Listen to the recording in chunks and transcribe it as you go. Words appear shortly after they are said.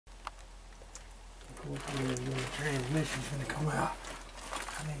Hopefully the transmission's gonna come out.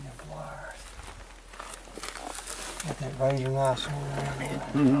 I need them pliers. Got that razor knife somewhere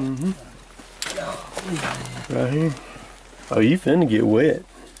around here. Right here. Oh, you finna get wet.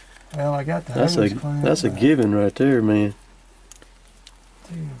 Well, I got the That's a given right there, man.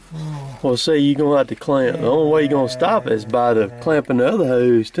 Well, say you're gonna have to clamp. The only way you're gonna stop it is by the clamping the other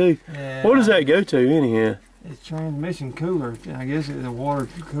hose too. Yeah. What does that go to anyhow? It's transmission cooler. I guess the water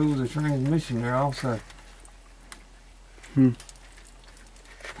cools the transmission there also.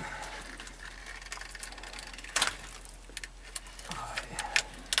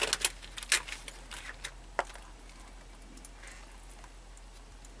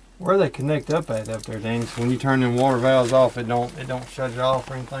 Where they connect up at up there, Danny? So when you turn them water valves off, it don't shut it off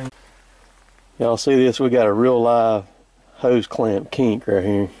or anything. Y'all see this? We got a real live hose clamp kink right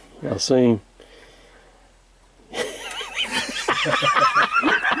here. Y'all see him?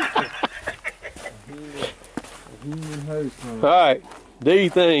 Alright, do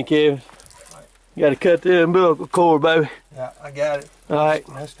you think, Kevin? You gotta cut the umbilical cord, baby. Yeah, I got it. Alright.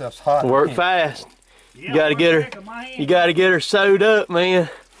 That stuff's hot. Work fast. You gotta get her sewed up, man.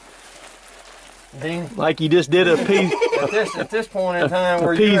 Danny, like you just did a piece at this point in time,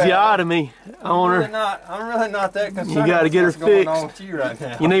 where episiotomy on her. I'm really not that concerned. You got to get her going on fixed. with you right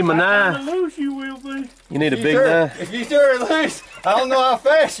now. You need my knife. Loose you will be. You need a big knife. If you stir it loose, I don't know how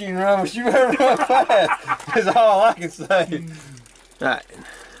fast you can run, but you better run fast. That's all I can say. All right.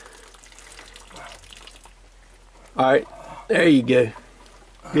 All right. There you go.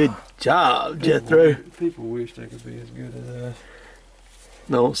 Good job, Jethro. People wish they could be as good as us.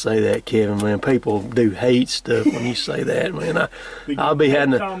 Don't say that, Kevin, man. People do hate stuff when you say that, man. I'll be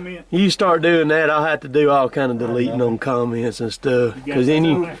having to. You start doing that, I'll have to do all kind of deleting on comments and stuff. Because then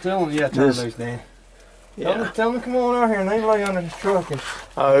you. Tell them, turn loose, Dan. Yeah. Tell them to come on out here and they lay under this truck. And,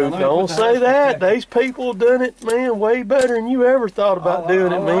 oh, don't say that. These people done it, man, way better than you ever thought about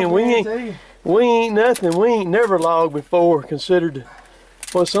doing it, man. We ain't nothing. We ain't never logged before, considered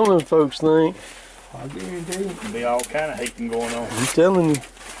what some of them folks think. I guarantee you. Be all kind of hating going on. I'm telling you.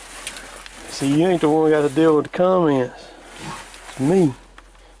 See, you ain't the one got to deal with the comments. It's me.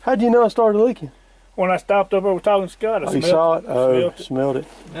 How'd you know I started leaking? When I stopped up over talking to Scott, I smelled it. You saw it? Oh, smelled it.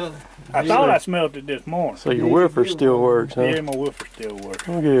 I thought I smelled it this morning. So your woofer still works, huh? Yeah, my woofer still works.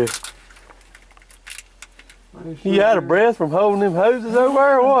 Oh, good. You out of breath from holding them hoses over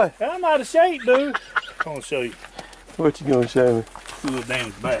there or what? I'm out of shape, dude. I'm going to show you. What you going to show me? A little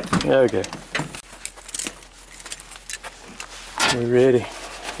damage back. Okay. We ready?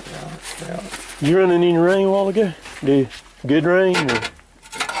 You running in the rain a while ago? Did good rain or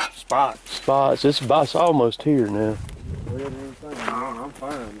spots? Spots. It's almost here now. I'm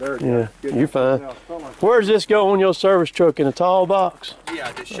fine. Dirty. Yeah, you're fine. Where's this go on your service truck, in a tall box?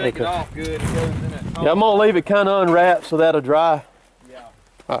 Yeah, just shake it off good. It goes in that yeah, I'm gonna leave it kind of unwrapped so that'll dry. Yeah.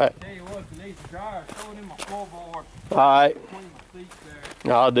 All right. Tell you what, if you need to dry, throw it in my floorboard. All right. Between my feet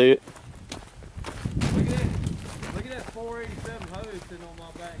there. I'll do it. Look at that 487 hose sitting on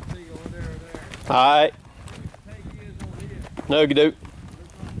my back seat over there. All right. No, doke.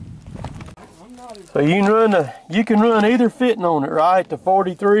 So you can run either fitting on it, right? The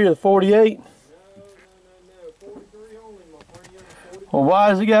 43 or the 48? No, 43 only, my friend. Well, why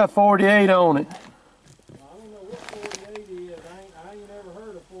has it got 48 on it? I don't know what 48 is. I ain't never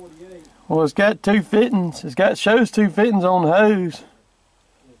heard of 48. Well, it's got two fittings. Shows two fittings on the hose.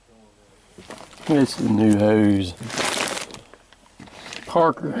 It's the new hose.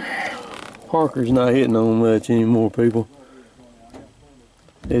 Parker's not hitting on much anymore, people.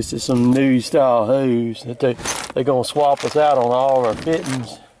 This is some new style hose that they're gonna swap us out on all our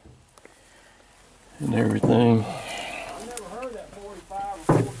fittings and everything. I never heard that 45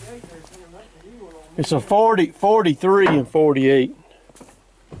 or 48 there, so nothing you on. It's a 43 and 48.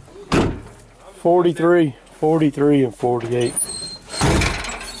 43 and 48.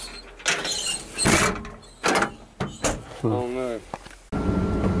 Oh no.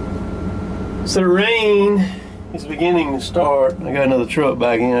 So the rain is beginning to start. I got another truck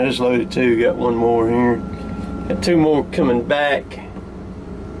back in. I just loaded two. Got one more here. Got two more coming back. Get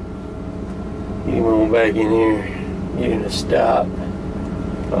him on back in here. Get him to stop.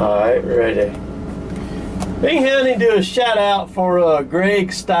 Alright, ready. Anyhow, I need to do a shout out for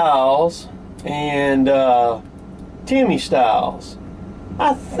Greg Styles and Timmy Styles.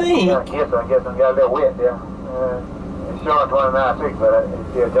 I think. I guess I got a little wet there. It's showing 29.6, but it's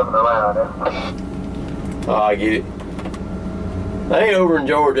still jumping around there. Oh, I get it. They over in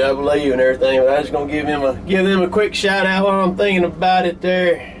Georgia, I believe, and everything. But I was just gonna give them a quick shout out while I'm thinking about it.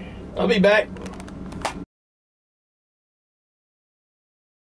 There, I'll be back.